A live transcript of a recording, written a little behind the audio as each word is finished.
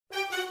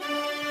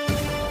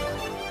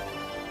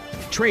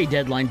Trade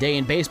deadline day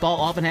in baseball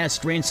often has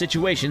strange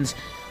situations,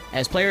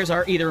 as players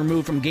are either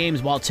removed from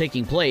games while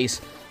taking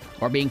place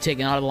or being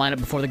taken out of the lineup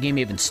before the game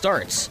even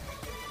starts.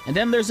 And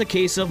then there's the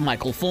case of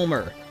Michael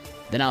Fulmer,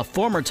 the now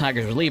former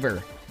Tigers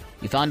reliever.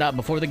 He found out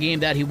before the game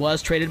that he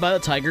was traded by the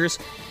Tigers,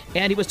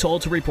 and he was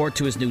told to report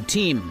to his new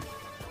team.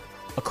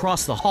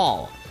 Across the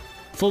hall,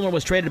 Fulmer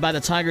was traded by the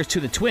Tigers to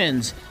the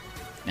Twins,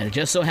 and it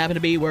just so happened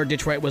to be where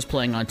Detroit was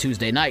playing on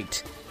Tuesday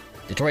night.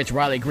 Detroit's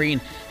Riley Greene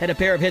had a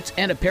pair of hits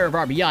and a pair of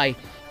RBI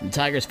in the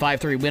Tigers'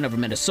 5-3 win over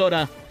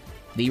Minnesota.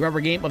 The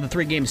rubber game of the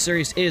three-game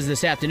series is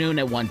this afternoon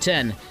at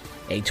 1:10,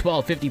 a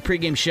 12:50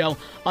 pregame show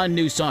on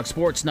News Talk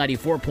Sports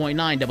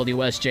 94.9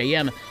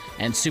 WSJM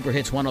and Super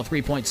Hits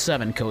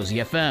 103.7 Cozy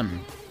FM.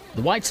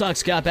 The White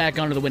Sox got back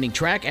onto the winning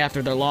track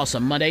after their loss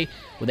on Monday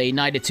with a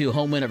 9-2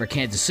 home win over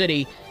Kansas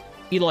City.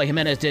 Eloy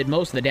Jiménez did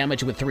most of the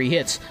damage with 3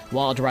 hits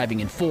while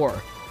driving in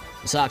 4.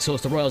 The Sox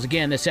host the Royals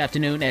again this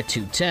afternoon at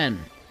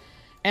 2:10.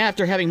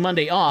 After having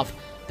Monday off,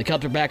 the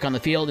Cubs are back on the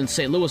field in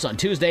St. Louis on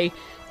Tuesday,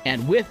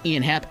 and with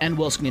Ian Happ and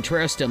Wilson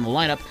Contreras still in the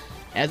lineup,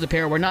 as the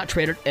pair were not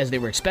traded as they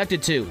were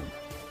expected to.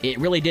 It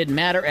really didn't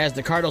matter, as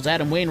the Cardinals'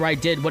 Adam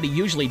Wainwright did what he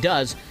usually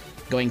does,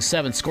 going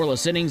 7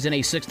 scoreless innings in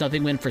a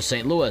 6-0 win for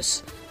St.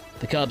 Louis.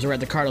 The Cubs are at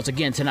the Cardinals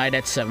again tonight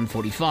at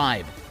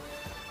 7:45.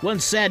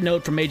 One sad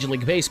note from Major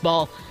League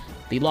Baseball: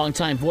 the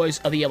longtime voice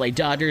of the LA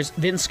Dodgers,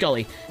 Vin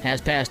Scully, has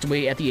passed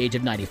away at the age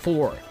of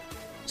 94.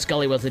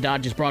 Scully was the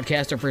Dodgers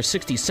broadcaster for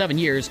 67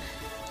 years,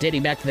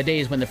 dating back to the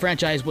days when the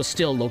franchise was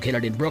still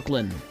located in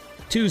Brooklyn.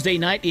 Tuesday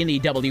night in the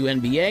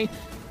WNBA,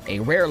 a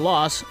rare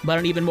loss, but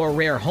an even more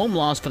rare home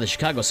loss for the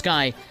Chicago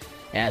Sky,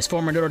 as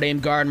former Notre Dame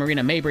guard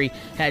Marina Mabrey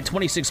had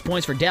 26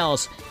 points for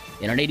Dallas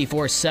in an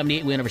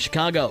 84-78 win over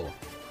Chicago.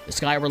 The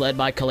Sky were led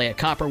by Kalea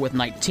Copper with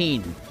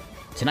 19.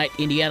 Tonight,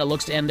 Indiana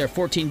looks to end their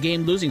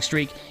 14-game losing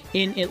streak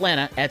in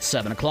Atlanta at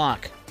 7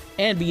 o'clock.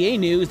 NBA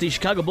news: the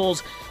Chicago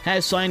Bulls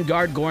has signed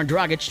guard Goran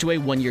Dragic to a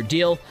 1-year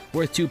deal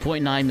worth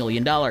 $2.9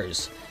 million.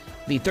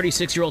 The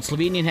 36-year-old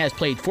Slovenian has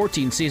played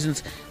 14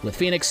 seasons with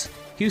Phoenix,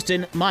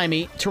 Houston,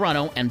 Miami,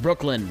 Toronto, and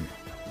Brooklyn.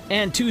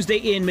 And Tuesday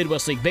in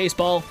Midwest League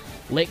Baseball,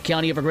 Lake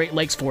County over Great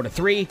Lakes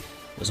 4-3,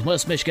 was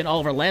West Michigan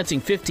over Lansing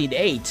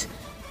 15-8,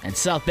 and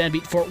South Bend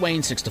beat Fort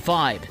Wayne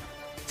 6-5.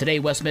 Today,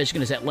 West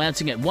Michigan is at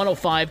Lansing at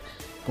 1:05,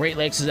 Great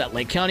Lakes is at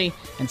Lake County,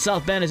 and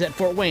South Bend is at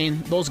Fort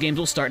Wayne. Those games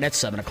will start at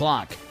 7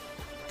 o'clock.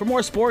 For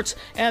more sports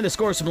and the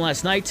scores from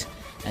last night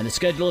and the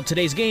schedule of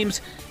today's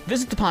games,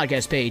 visit the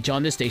podcast page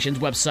on this station's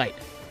website.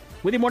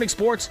 With your morning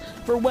sports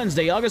for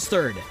Wednesday, August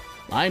 3rd,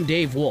 I'm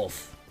Dave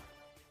Wolf.